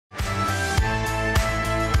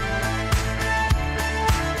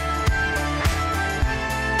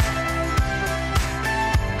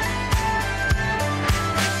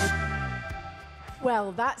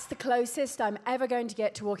Well, that's the closest I'm ever going to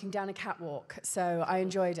get to walking down a catwalk, so I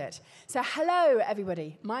enjoyed it. So hello,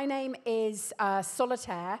 everybody. My name is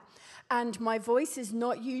Solitaire, and my voice is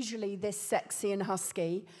not usually this sexy and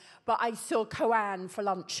husky, but I saw Koan for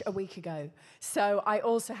lunch a week ago, so I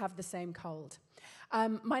also have the same cold.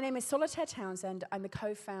 My name is Solitaire Townsend. I'm the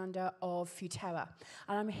co-founder of Futerra,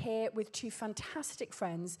 and I'm here with two fantastic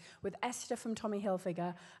friends, with Esther from Tommy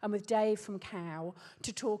Hilfiger and with Dave from Cow,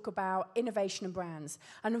 to talk about innovation and brands.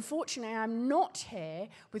 And unfortunately, I'm not here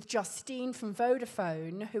with Justine from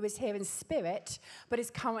Vodafone, who is here in spirit, but is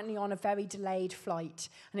currently on a very delayed flight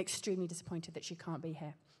and extremely disappointed that she can't be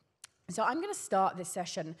here. So I'm going to start this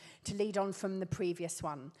session to lead on from the previous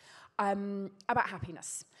one, about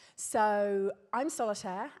happiness. So I'm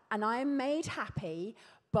Solitaire, and I'm made happy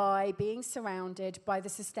by being surrounded by the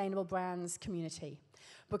sustainable brands community,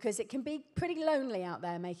 because it can be pretty lonely out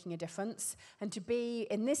there making a difference, and to be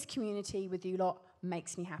in this community with you lot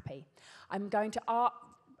makes me happy. I'm going to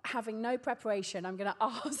having no preparation, I'm going to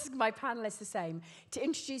ask my panelists the same, to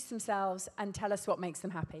introduce themselves and tell us what makes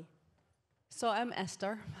them happy. So I'm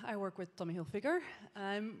Esther. I work with Tommy Hilfiger.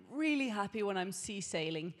 I'm really happy when I'm sea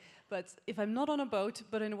sailing, but if I'm not on a boat,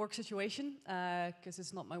 but in a work situation, because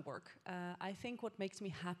it's not my work, I think what makes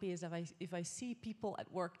me happy is if I see people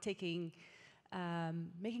at work making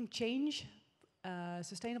change,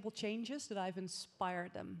 sustainable changes that I've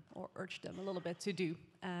inspired them or urged them a little bit to do,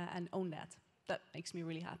 and own that. That makes me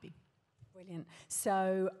really happy. Brilliant.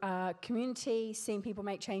 So, community, seeing people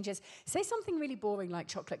make changes. Say something really boring like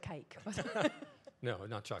chocolate cake. No,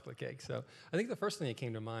 not chocolate cake. So I think the first thing that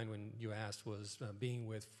came to mind when you asked was being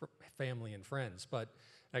with family and friends. But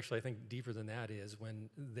actually, I think deeper than that is when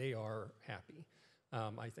they are happy.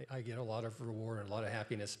 I get a lot of reward and a lot of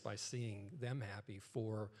happiness by seeing them happy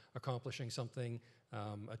for accomplishing something,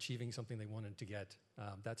 achieving something they wanted to get.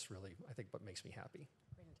 That's really, I think, what makes me happy.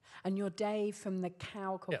 And you're Dave from the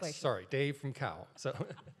Cow Corporation. Yes, sorry, Dave from Cow. So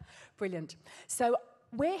Brilliant. So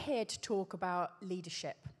we're here to talk about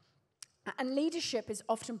leadership. And leadership is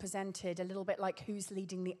often presented a little bit like who's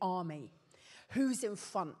leading the army, who's in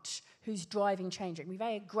front, who's driving change. It can be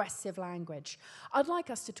very aggressive language. I'd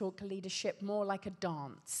like us to talk to leadership more like a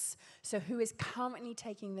dance. So who is currently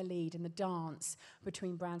taking the lead in the dance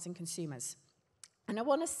between brands and consumers? And I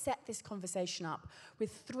want to set this conversation up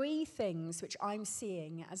with three things which I'm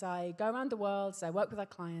seeing as I go around the world, as I work with our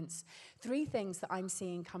clients, three things that I'm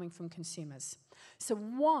seeing coming from consumers. So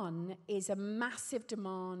one is a massive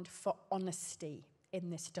demand for honesty in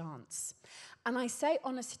this dance. And I say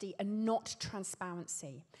honesty and not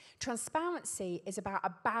transparency. Transparency is about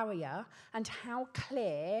a barrier and how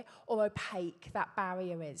clear or opaque that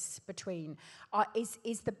barrier is between.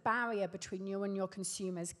 Is the barrier between you and your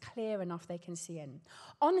consumers clear enough they can see in?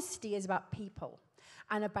 Honesty is about people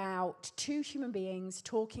and about two human beings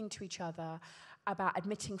talking to each other, about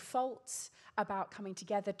admitting faults, about coming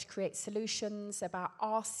together to create solutions, about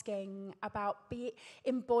asking, about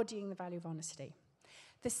embodying the value of honesty.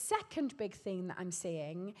 The second big thing that I'm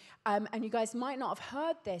seeing, and you guys might not have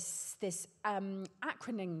heard this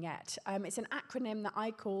acronym yet, it's an acronym that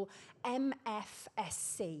I call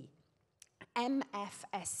MFSC.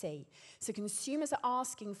 MFSC. So consumers are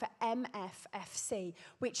asking for MFSC,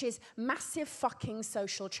 which is massive fucking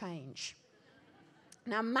social change.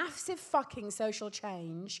 Now, massive fucking social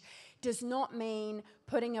change does not mean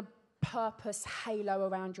putting a purpose halo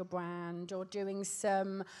around your brand or doing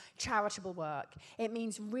some charitable work. It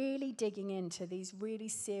means really digging into these really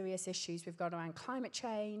serious issues we've got around climate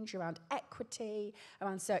change, around equity,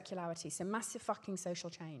 around circularity. So massive fucking social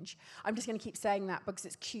change. I'm just going to keep saying that because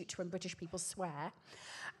it's cute when British people swear.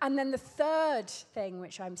 And then the third thing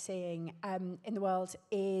which I'm seeing in the world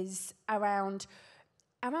is around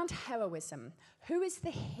heroism. Who is the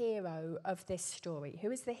hero of this story? Who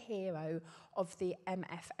is the hero of the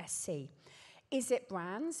MFSC? Is it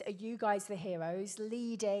brands? Are you guys the heroes,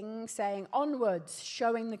 leading, saying onwards,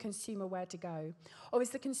 showing the consumer where to go? Or is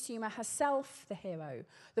the consumer herself the hero,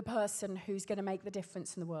 the person who's going to make the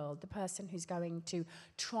difference in the world, the person who's going to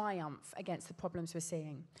triumph against the problems we're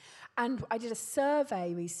seeing? And I did a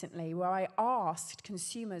survey recently where I asked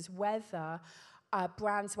consumers whether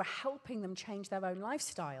brands were helping them change their own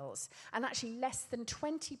lifestyles. And actually less than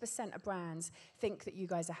 20% of brands think that you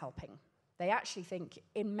guys are helping. They actually think,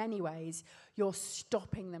 in many ways, you're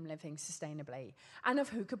stopping them living sustainably. And of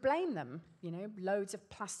who could blame them? You know, loads of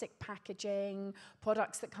plastic packaging,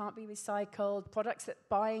 products that can't be recycled, products that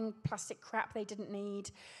buying plastic crap they didn't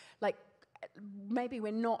need. Like, maybe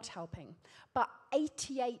we're not helping. But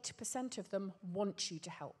 88% of them want you to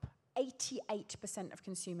help. 88% of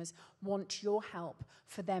consumers want your help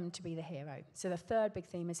for them to be the hero. So the third big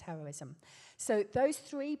theme is heroism. So those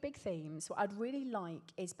three big themes, what I'd really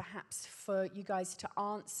like is perhaps for you guys to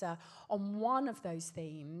answer on one of those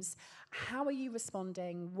themes. How are you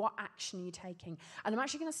responding? What action are you taking? And I'm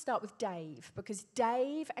actually going to start with Dave, because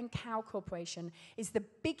Dave and Cow Corporation is the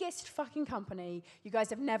biggest fucking company you guys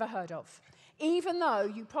have never heard of, even though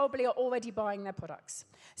you probably are already buying their products.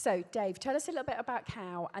 So Dave, tell us a little bit about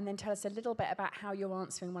Cow, and then tell us a little bit about how you're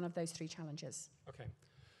answering one of those three challenges. Okay.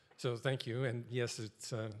 So thank you. And yes,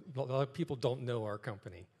 it's a lot of people don't know our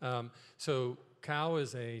company. So Cow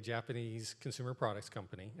is a Japanese consumer products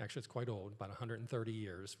company. Actually, it's quite old, about 130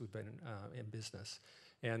 years we've been in business.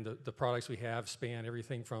 And the products we have span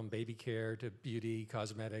everything from baby care to beauty,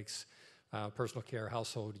 cosmetics, personal care,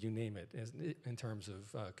 household, you name it, in terms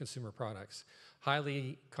of consumer products.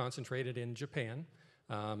 Highly concentrated in Japan,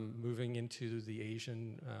 moving into the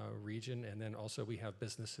Asian region, and then also we have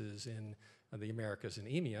businesses in the Americas and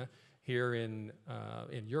EMEA. Here in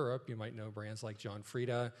Europe, you might know brands like John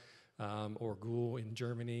Frieda, or Ghoul in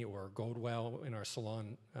Germany, or Goldwell in our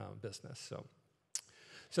salon business.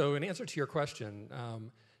 So in answer to your question,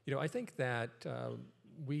 I think that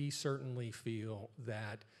we certainly feel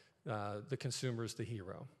that the consumer is the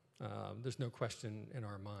hero. There's no question in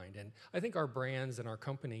our mind. And I think our brands and our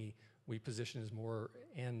company, we position as more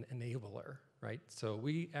an enabler, right? So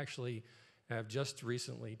we actually have just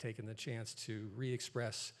recently taken the chance to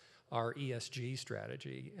re-express our ESG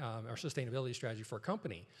strategy, our sustainability strategy for a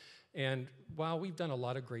company. And while we've done a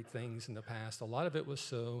lot of great things in the past, a lot of it was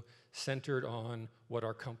so centered on what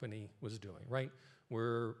our company was doing, right?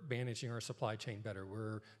 We're managing our supply chain better.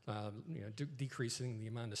 We're decreasing the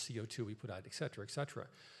amount of CO2 we put out, et cetera, et cetera.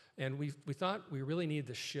 And we thought we really needed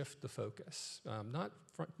to shift the focus,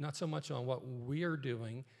 not so much on what we're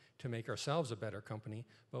doing to make ourselves a better company,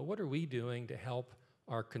 but what are we doing to help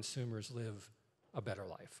our consumers live a better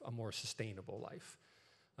life, a more sustainable life.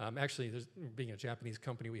 Actually, being a Japanese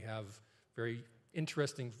company, we have very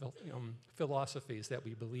interesting philosophies that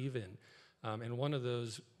we believe in. And one of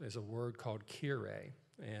those is a word called kire.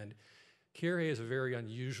 And kire is a very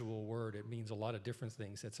unusual word. It means a lot of different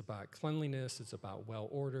things. It's about cleanliness, it's about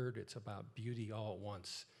well-ordered, it's about beauty all at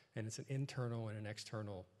once. And it's an internal and an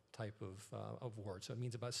external type of word. So it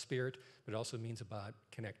means about spirit, but it also means about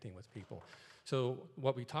connecting with people. So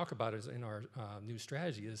what we talk about is in our new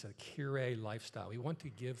strategy is a kire lifestyle. We want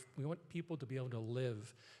people to be able to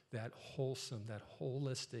live that wholesome, that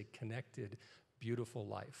holistic, connected, beautiful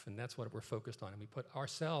life. And that's what we're focused on. And we put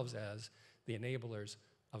ourselves as the enablers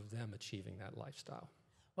of them achieving that lifestyle.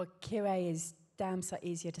 Well, kire is damn so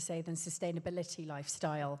easier to say than sustainability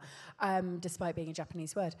lifestyle, despite being a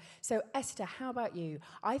Japanese word. So Esther, how about you?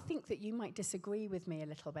 I think that you might disagree with me a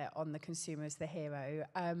little bit on the consumer as the hero,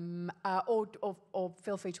 or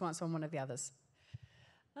feel free to answer on one of the others.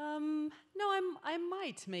 No, I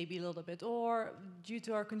might maybe a little bit, or due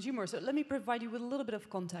to our consumers. So let me provide you with a little bit of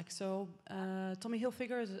context. So Tommy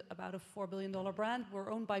Hilfiger is about a $4 billion brand. We're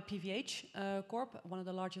owned by PVH Corp, one of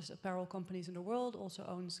the largest apparel companies in the world, also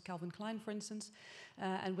owns Calvin Klein, for instance.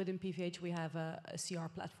 And within PVH, we have a CR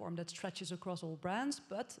platform that stretches across all brands.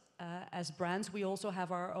 But as brands, we also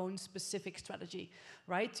have our own specific strategy,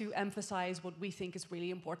 right, to emphasize what we think is really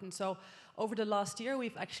important. So over the last year,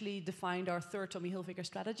 we've actually defined our third Tommy Hilfiger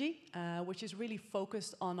strategy, which is really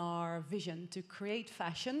focused on our vision to create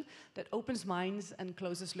fashion that opens minds and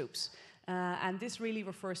closes loops. And this really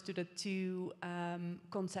refers to the two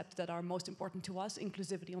concepts that are most important to us,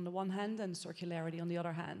 inclusivity on the one hand and circularity on the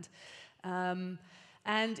other hand.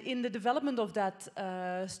 And in the development of that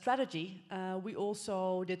strategy, we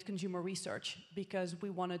also did consumer research because we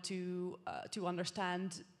wanted to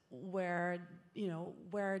understand where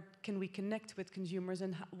can we connect with consumers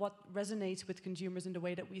and what resonates with consumers in the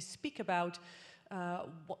way that we speak about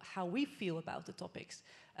how we feel about the topics.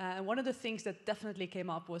 And one of the things that definitely came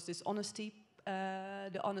up was this honesty,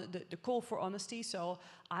 the call for honesty. So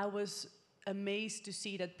I was amazed to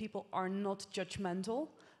see that people are not judgmental.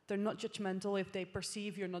 They're not judgmental if they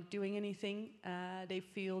perceive you're not doing anything. They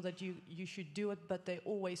feel that you should do it, but they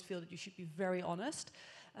always feel that you should be very honest.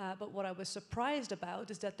 But what I was surprised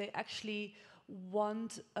about is that they actually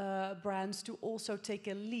want brands to also take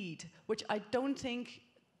a lead, which I don't think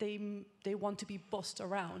they want to be bossed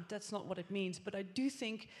around. That's not what it means. But I do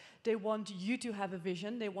think they want you to have a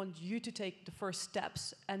vision. They want you to take the first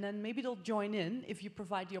steps. And then maybe they'll join in if you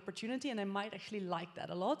provide the opportunity. And I might actually like that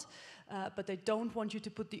a lot. But they don't want you to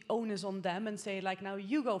put the onus on them and say, like, now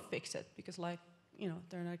you go fix it. Because,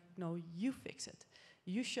 they're like, no, you fix it.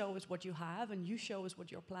 You show us what you have, and you show us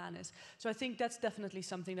what your plan is. So I think that's definitely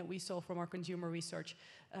something that we saw from our consumer research,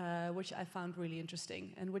 which I found really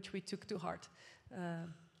interesting and which we took to heart.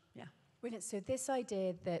 Brilliant. So this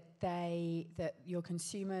idea that your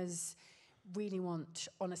consumers really want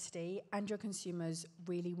honesty and your consumers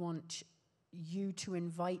really want you to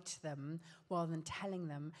invite them rather than telling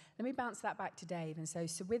them. Let me bounce that back to Dave. And so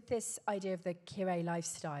with this idea of the Kire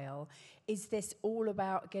lifestyle, is this all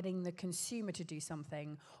about getting the consumer to do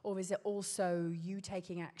something, or is it also you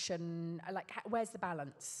taking action? Like, where's the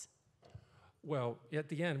balance? Well, at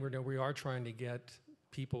the end, we are trying to get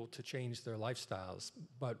people to change their lifestyles,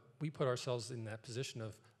 but we put ourselves in that position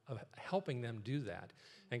of helping them do that.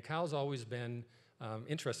 And Kyle's always been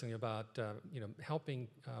interesting about helping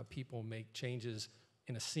people make changes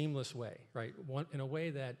in a seamless way, right? In a way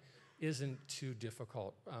that isn't too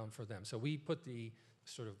difficult for them. So we put the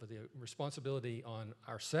responsibility on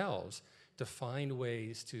ourselves to find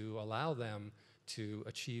ways to allow them to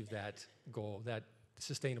achieve that goal, that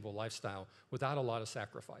sustainable lifestyle, without a lot of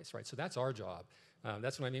sacrifice, right? So that's our job.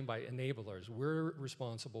 That's what I mean by enablers. We're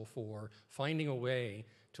responsible for finding a way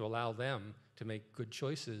to allow them to make good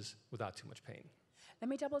choices without too much pain. Let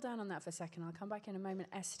me double down on that for a second. I'll come back in a moment,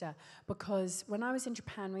 Esther, because when I was in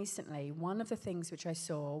Japan recently, one of the things which I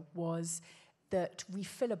saw was that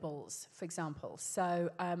refillables, for example. So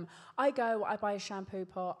I buy a shampoo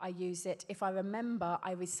pot, I use it. If I remember,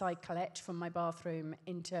 I recycle it from my bathroom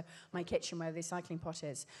into my kitchen where the recycling pot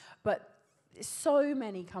is. But so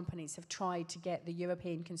many companies have tried to get the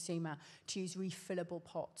European consumer to use refillable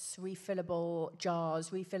pots, refillable jars,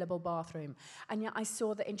 refillable bathroom. And yet I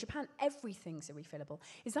saw that in Japan, everything's a refillable.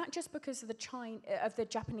 Is that just because of the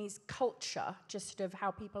Japanese culture, just sort of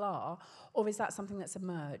how people are, or is that something that's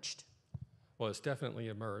emerged? Well, it's definitely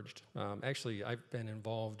emerged. Actually, I've been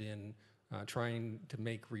involved in trying to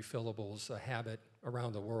make refillables a habit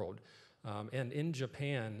around the world. And in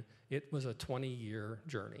Japan, it was a 20-year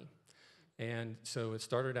journey. And so it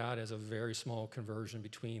started out as a very small conversion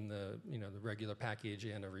between the regular package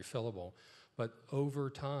and a refillable. But over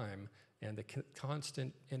time, and the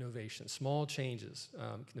constant innovation, small changes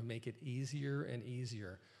can make it easier and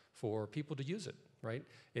easier for people to use it, right?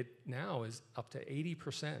 It now is up to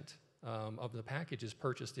 80% of the packages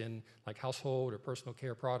purchased in like household or personal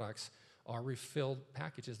care products are refilled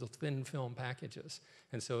packages, the thin film packages.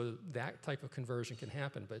 And so that type of conversion can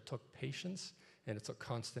happen, but it took patience and it's a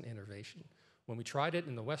constant innovation. When we tried it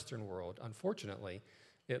in the Western world, unfortunately,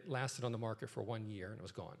 it lasted on the market for 1 year and it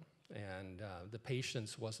was gone. And the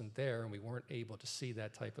patience wasn't there, and we weren't able to see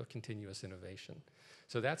that type of continuous innovation.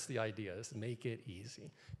 So that's the idea, is to make it easy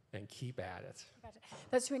and keep at it.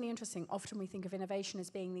 That's really interesting. Often we think of innovation as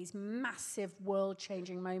being these massive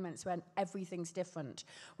world-changing moments when everything's different,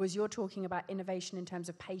 whereas you're talking about innovation in terms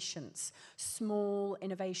of patience, small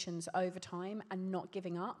innovations over time and not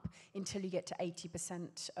giving up until you get to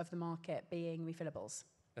 80% of the market being refillables.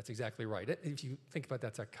 That's exactly right. If you think about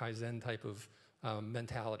that's a Kaizen type of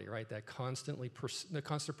mentality, right? That the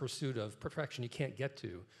constant pursuit of perfection you can't get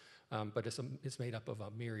to, but it's made up of a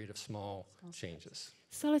myriad of small changes.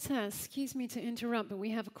 Solitaire, excuse me to interrupt, but we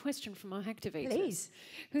have a question from our activators. Please.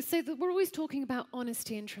 Who say that we're always talking about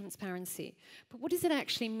honesty and transparency, but what does it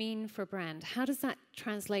actually mean for a brand? How does that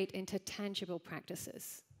translate into tangible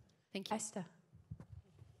practices? Thank you. Esther.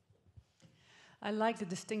 I like the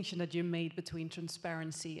distinction that you made between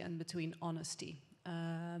transparency and between honesty.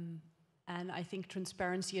 And I think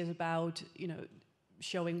transparency is about,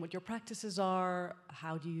 showing what your practices are,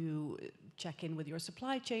 how do you check in with your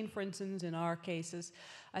supply chain, for instance, in our cases.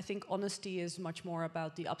 I think honesty is much more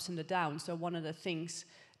about the ups and the downs. So one of the things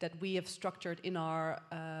that we have structured in our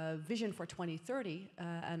vision for 2030,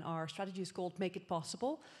 and our strategy is called Make It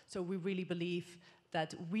Possible. So we really believe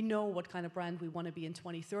that we know what kind of brand we want to be in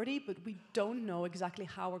 2030, but we don't know exactly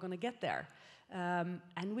how we're going to get there.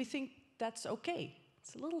 And we think that's okay.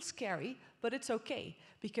 It's a little scary, but it's okay.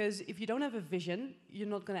 Because if you don't have a vision, you're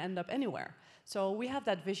not going to end up anywhere. So we have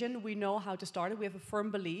that vision. We know how to start it. We have a firm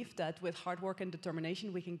belief that with hard work and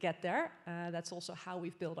determination, we can get there. That's also how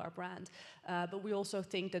we've built our brand. But we also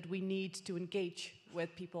think that we need to engage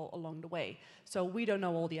with people along the way. So we don't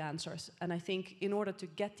know all the answers. And I think in order to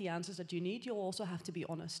get the answers that you need, you'll also have to be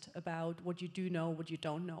honest about what you do know, what you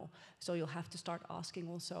don't know. So you'll have to start asking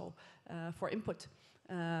also for input.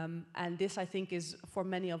 And this, I think, is for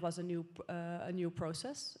many of us a new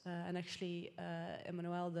process. And actually,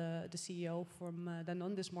 Emmanuel, the CEO from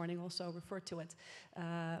Danone this morning, also referred to it.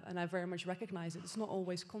 And I very much recognize it. It's not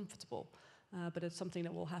always comfortable, but it's something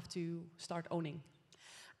that we'll have to start owning.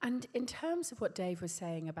 And in terms of what Dave was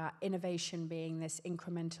saying about innovation being this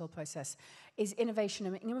incremental process, is innovation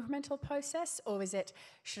an incremental process, or is it,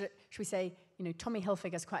 should we say, Tommy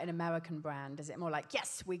Hilfiger is quite an American brand? Is it more like,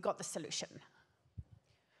 yes, we got the solution?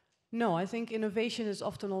 No, I think innovation is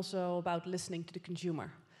often also about listening to the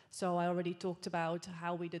consumer. So I already talked about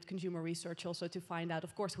how we did consumer research also to find out,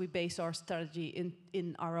 of course, we base our strategy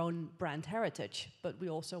in our own brand heritage, but we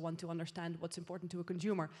also want to understand what's important to a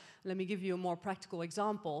consumer. Let me give you a more practical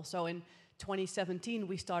example. So in 2017,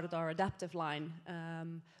 we started our adaptive line,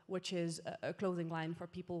 which is a clothing line for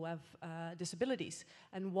people who have disabilities.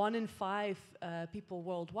 And 1 in 5 people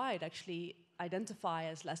worldwide actually identify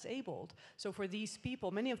as less abled. So for these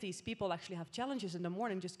people, many of these people actually have challenges in the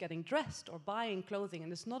morning just getting dressed or buying clothing,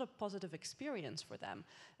 and it's not a positive experience for them.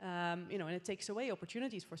 And it takes away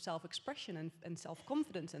opportunities for self-expression and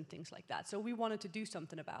self-confidence and things like that. So we wanted to do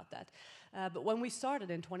something about that. But when we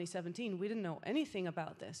started in 2017, we didn't know anything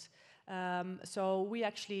about this. So we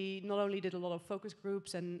actually not only did a lot of focus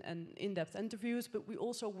groups and in-depth interviews, but we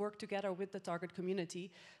also worked together with the target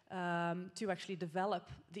community to actually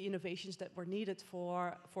develop the innovations that were needed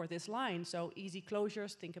for this line. So easy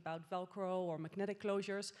closures, think about Velcro or magnetic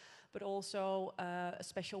closures, but also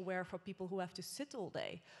special wear for people who have to sit all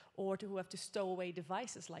day or who have to stow away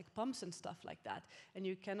devices like pumps and stuff like that. And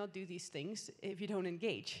you cannot do these things if you don't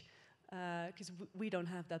engage. Because we don't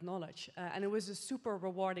have that knowledge. And it was a super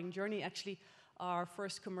rewarding journey. Actually, our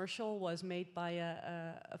first commercial was made by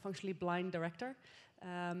a functionally blind director.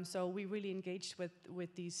 So we really engaged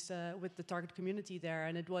with the target community there,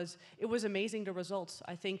 and it was amazing, the results.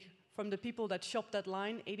 I think from the people that shop that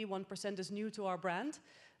line, 81% is new to our brand.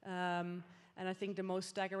 And I think the most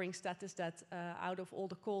staggering stat is that out of all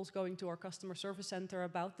the calls going to our customer service center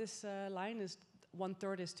about this line, is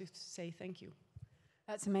 1/3 is to say thank you.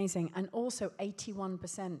 That's amazing. And also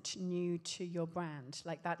 81% new to your brand.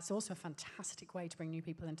 Like, that's also a fantastic way to bring new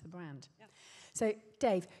people into the brand. Yeah. So,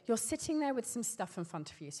 Dave, you're sitting there with some stuff in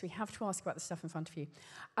front of you, so we have to ask about the stuff in front of you.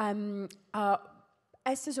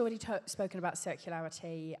 Esther's already spoken about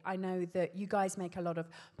circularity. I know that you guys make a lot of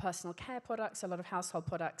personal care products, a lot of household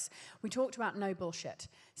products. We talked about no bullshit.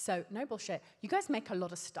 So, no bullshit. You guys make a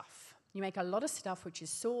lot of stuff. You make a lot of stuff which is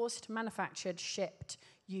sourced, manufactured, shipped,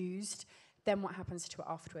 used. Then what happens to it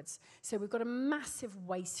afterwards? So we've got a massive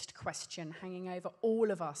waste question hanging over all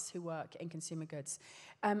of us who work in consumer goods.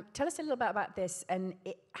 Tell us a little bit about this and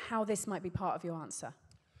how this might be part of your answer.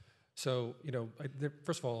 So,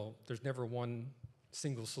 first of all, there's never one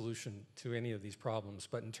single solution to any of these problems.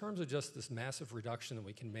 But in terms of just this massive reduction that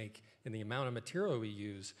we can make in the amount of material we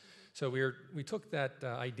use, so we took that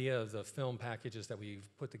idea of the film packages that we've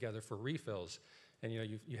put together for refills, and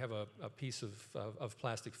you have a piece of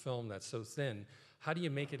plastic film that's so thin. How do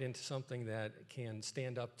you make it into something that can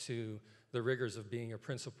stand up to the rigors of being a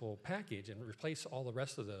principal package and replace all the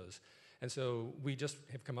rest of those? And so we just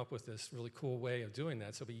have come up with this really cool way of doing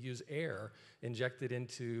that. So we use air injected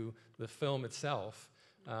into the film itself,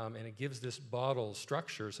 and it gives this bottle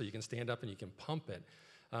structure so you can stand up and you can pump it.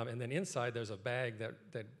 And then inside there's a bag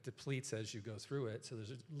that depletes as you go through it. So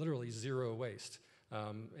there's literally zero waste.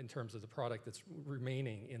 In terms of the product that's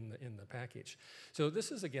remaining in the package. So this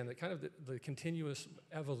is, again, the continuous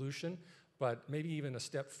evolution, but maybe even a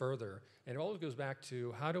step further. And it all goes back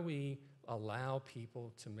to, how do we allow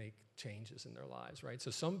people to make changes in their lives, right?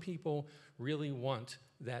 So some people really want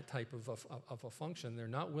that type of a function. They're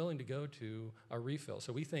not willing to go to a refill.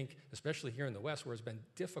 So we think, especially here in the West, where it's been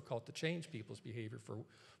difficult to change people's behavior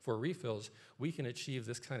for refills, we can achieve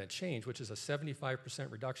this kind of change, which is a 75%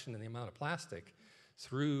 reduction in the amount of plastic,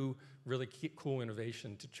 through really cool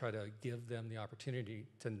innovation to try to give them the opportunity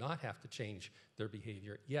to not have to change their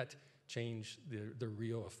behavior, yet change the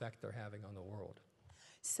real effect they're having on the world.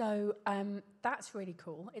 So that's really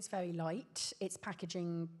cool. It's very light. It's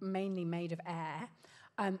packaging mainly made of air.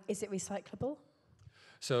 Is it recyclable?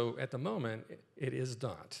 So at the moment, it is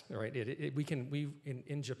not, right?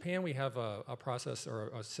 In Japan, we have a process or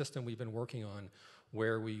a system we've been working on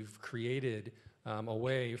where we've created a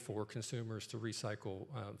way for consumers to recycle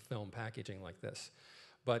film packaging like this.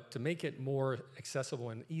 But to make it more accessible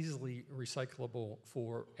and easily recyclable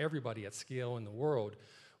for everybody at scale in the world,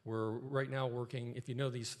 we're right now working, if you know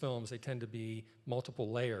these films, they tend to be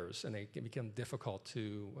multiple layers and they can become difficult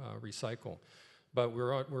to recycle. But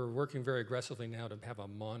we're working very aggressively now to have a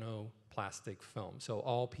monoplastic film, so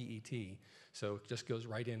all PET. So it just goes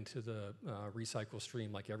right into the recycle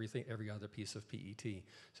stream like every other piece of PET.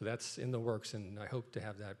 So that's in the works, and I hope to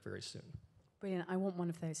have that very soon. Brilliant. I want one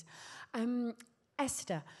of those.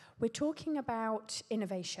 Esther, we're talking about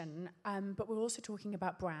innovation, but we're also talking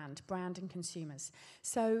about brand and consumers.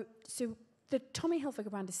 So the Tommy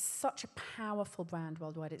Hilfiger brand is such a powerful brand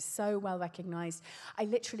worldwide. It's so well recognized. I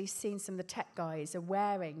literally seen some of the tech guys are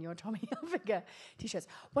wearing your Tommy Hilfiger t-shirts.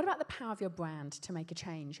 What about the power of your brand to make a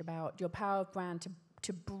change, about your power of brand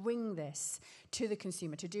to bring this to the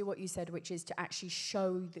consumer, to do what you said, which is to actually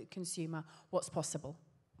show the consumer what's possible?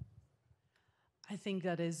 I think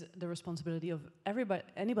that is the responsibility of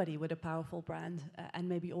anybody with a powerful brand, and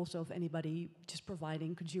maybe also of anybody just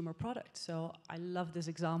providing consumer products. So I love this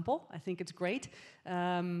example. I think it's great.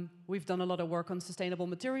 We've done a lot of work on sustainable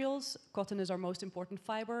materials. Cotton is our most important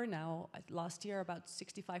fiber. Now, last year, about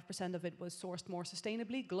 65% of it was sourced more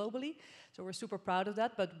sustainably, globally. So we're super proud of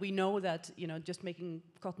that. But we know that, just making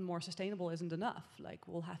cotton more sustainable isn't enough. Like,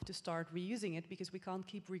 we'll have to start reusing it because we can't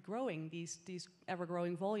keep regrowing these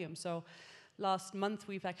ever-growing volumes. So last month,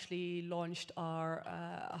 we've actually launched our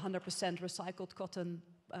 100% recycled cotton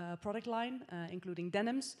product line, including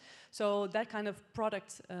denims. So that kind of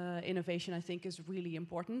product innovation, I think, is really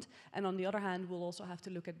important. And on the other hand, we'll also have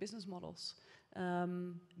to look at business models,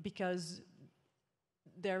 because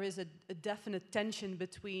there is a definite tension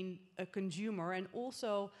between a consumer and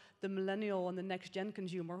also the millennial and the next-gen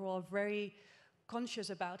consumer, who are very conscious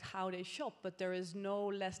about how they shop, but there is no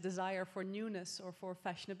less desire for newness or for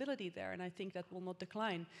fashionability there, and I think that will not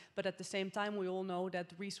decline. But at the same time, we all know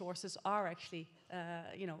that resources are actually,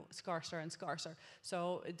 scarcer and scarcer.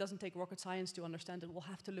 So it doesn't take rocket science to understand that we'll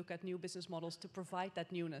have to look at new business models to provide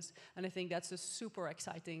that newness, and I think that's a super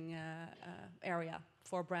exciting area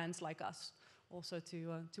for brands like us also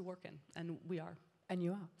to work in, and we are. And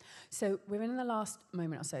you are. So we're in the last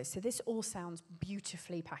moment or so. So this all sounds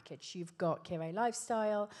beautifully packaged. You've got Kire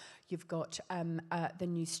Lifestyle, you've got the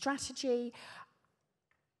new strategy.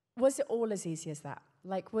 Was it all as easy as that?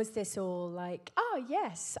 Like, was this all like, oh,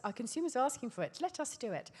 yes, our consumers are asking for it, let us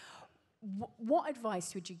do it? What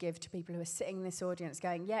advice would you give to people who are sitting in this audience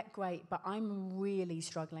going, yeah, great, but I'm really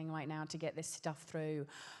struggling right now to get this stuff through.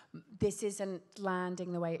 This isn't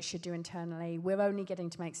landing the way it should do internally. We're only getting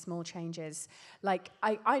to make small changes. Like,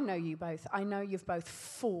 I know you both. I know you've both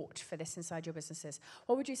fought for this inside your businesses.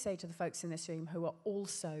 What would you say to the folks in this room who are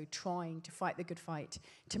also trying to fight the good fight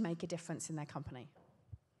to make a difference in their company?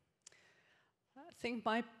 I think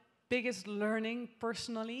my biggest learning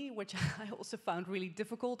personally, which I also found really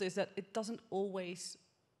difficult, is that it doesn't always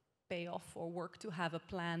pay off or work to have a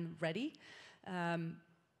plan ready.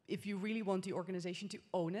 If you really want the organization to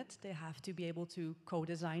own it, they have to be able to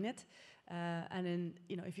co-design it. And then,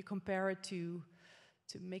 if you compare it to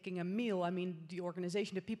making a meal, I mean,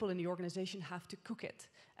 the people in the organization have to cook it.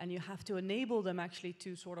 And you have to enable them actually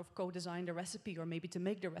to sort of co-design the recipe, or maybe to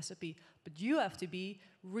make the recipe. But you have to be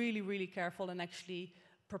really, really careful and actually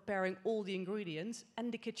preparing all the ingredients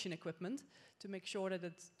and the kitchen equipment to make sure that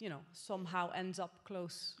it, somehow ends up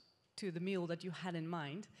close to the meal that you had in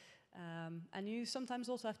mind. And you sometimes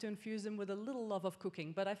also have to infuse them with a little love of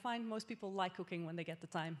cooking. But I find most people like cooking when they get the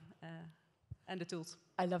time and the tools.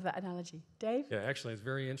 I love that analogy. Dave? Yeah, actually, it's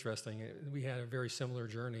very interesting. We had a very similar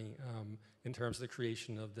journey in terms of the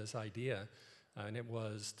creation of this idea. And it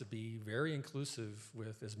was to be very inclusive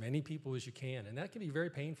with as many people as you can. And that can be very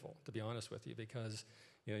painful, to be honest with you, because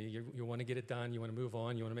you want to get it done, you want to move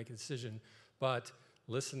on, you want to make a decision. But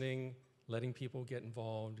listening, letting people get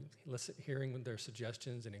involved, hearing their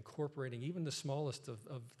suggestions, and incorporating even the smallest of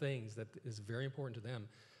things that is very important to them,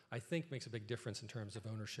 I think makes a big difference in terms of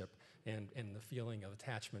ownership and the feeling of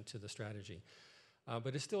attachment to the strategy.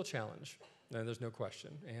 But it's still a challenge, and there's no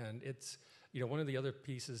question. And it's, one of the other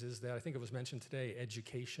pieces is that I think it was mentioned today,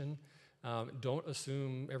 education. Don't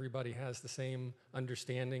assume everybody has the same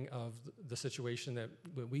understanding of the situation that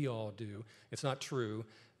we all do. It's not true.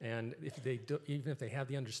 And even if they have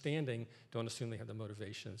the understanding, don't assume they have the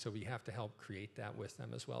motivation. So we have to help create that with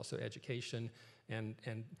them as well. So education and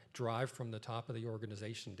drive from the top of the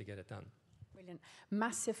organization to get it done. Brilliant.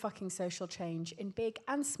 Massive fucking social change in big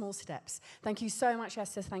and small steps. Thank you so much,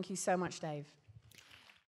 Esther. Thank you so much, Dave.